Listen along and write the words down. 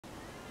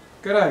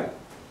G'day,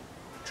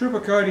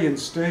 Trooper Cody and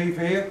Steve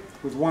here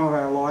with one of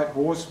our light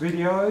horse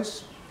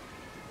videos,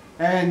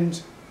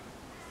 and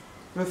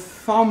the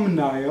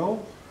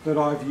thumbnail that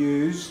I've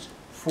used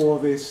for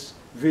this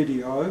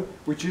video,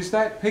 which is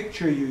that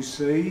picture you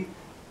see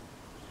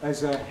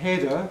as a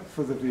header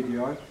for the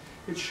video,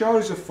 it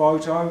shows a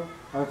photo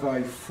of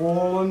a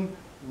fallen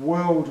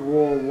World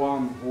War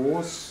I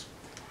horse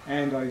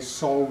and a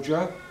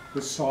soldier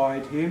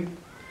beside him,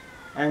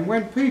 and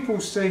when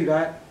people see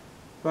that,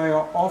 they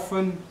are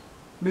often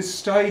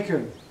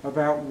mistaken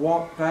about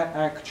what that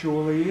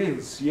actually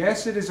is.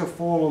 Yes, it is a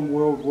fallen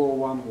World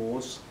War I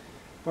horse,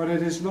 but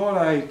it is not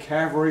a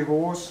cavalry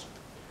horse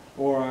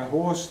or a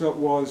horse that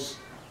was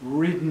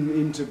ridden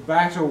into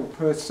battle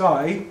per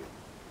se.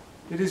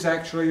 It is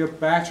actually a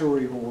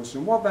battery horse,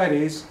 and what that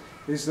is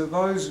that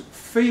those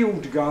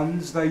field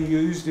guns they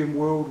used in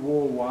World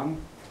War I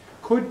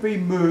could be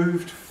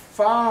moved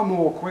far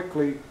more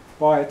quickly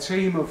by a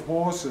team of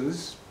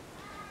horses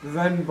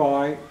than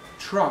by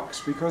trucks,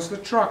 because the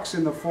trucks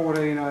in the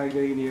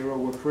 1418 era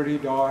were pretty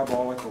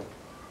diabolical.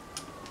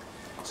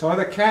 So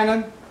the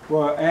cannon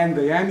and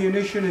the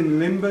ammunition in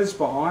limbers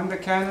behind the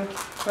cannon,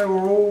 they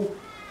were all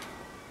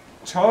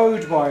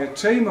towed by a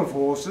team of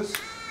horses.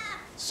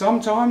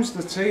 Sometimes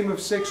the team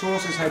of 6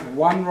 horses had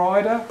one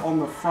rider on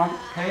the front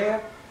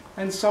pair,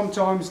 and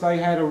sometimes they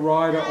had a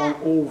rider on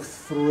all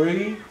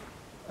 3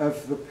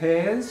 of the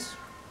pairs.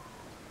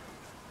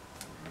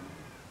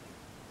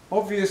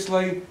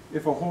 Obviously,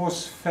 if a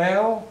horse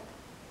fell,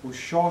 was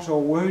shot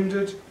or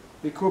wounded,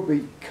 it could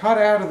be cut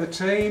out of the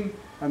team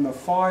and the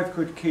 5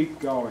 could keep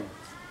going.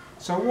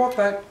 So what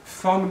that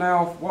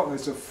thumbnail,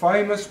 it's a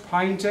famous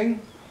painting,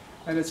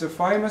 and it's a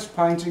famous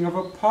painting of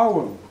a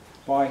poem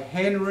by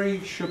Henry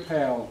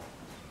Chappell.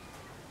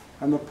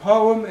 And the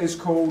poem is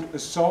called A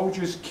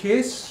Soldier's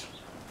Kiss.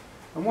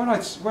 And when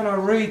I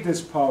read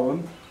this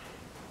poem,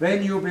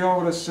 then you'll be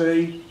able to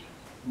see,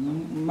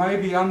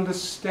 maybe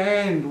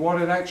understand what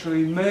it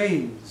actually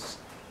means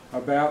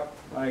about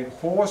a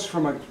horse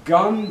from a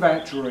gun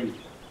battery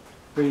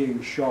being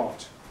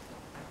shot.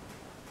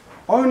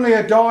 Only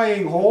a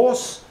dying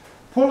horse,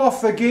 pull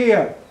off the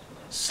gear,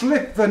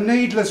 slip the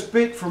needless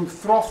bit from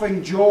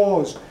throttling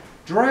jaws,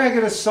 drag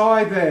it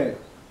aside there,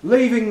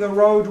 leaving the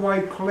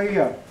roadway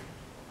clear.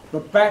 The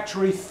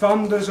battery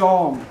thunders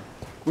on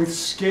with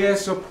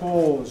scarce a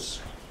pause.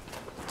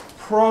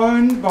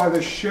 Prone by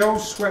the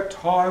shell-swept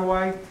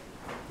highway,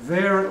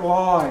 there it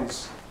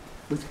lies,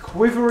 with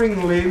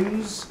quivering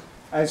limbs,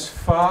 as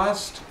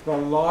fast the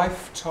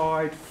life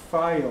tide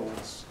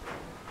fails.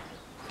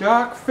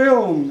 Dark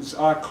films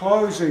are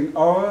closing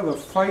o'er the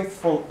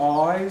faithful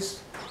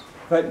eyes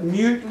that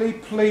mutely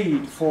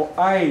plead for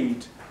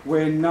aid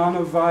where none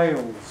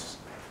avails.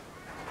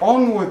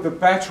 Onward the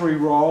battery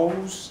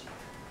rolls,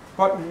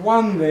 but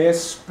one there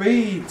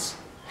speeds,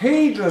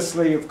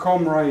 heedlessly of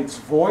comrade's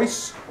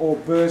voice or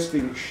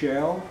bursting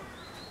shell,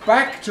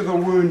 back to the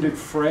wounded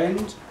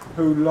friend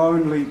who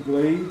lonely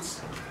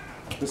bleeds,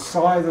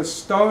 beside the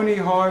stony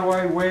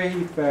highway where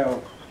he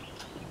fell.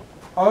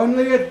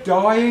 Only a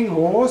dying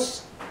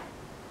horse,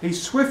 he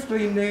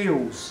swiftly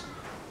kneels,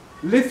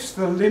 lifts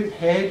the limp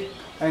head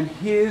and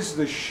hears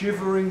the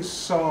shivering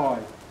sigh,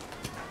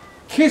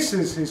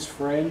 kisses his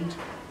friend,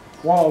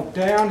 while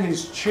down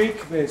his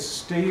cheek there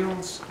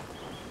steals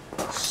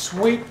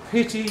sweet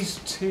pity's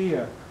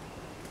tear.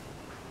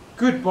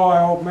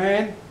 Goodbye, old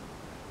man,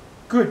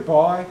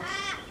 goodbye.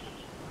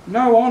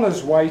 No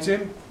honours wait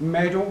him,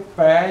 medal,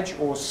 badge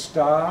or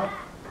star,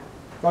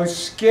 though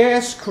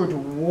scarce could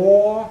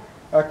war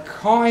a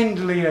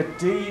kindlier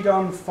deed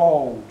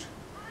unfold.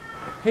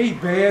 He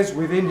bears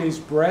within his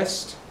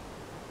breast,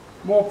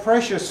 more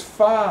precious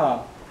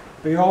far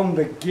beyond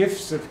the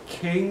gifts of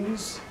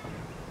kings,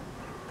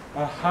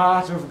 a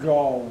heart of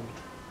gold.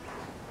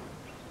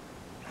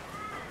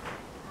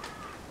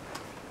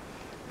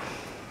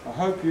 I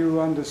hope you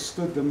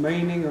understood the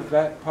meaning of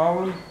that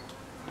poem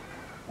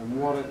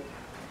and what it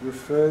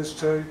refers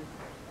to.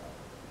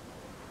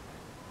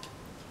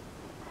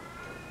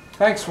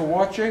 Thanks for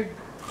watching.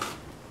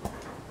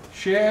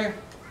 Share.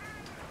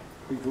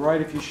 It'd be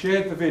great if you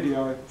shared the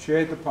video,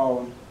 shared the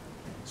poem.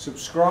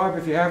 Subscribe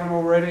if you haven't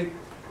already.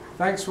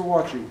 Thanks for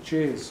watching.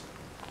 Cheers.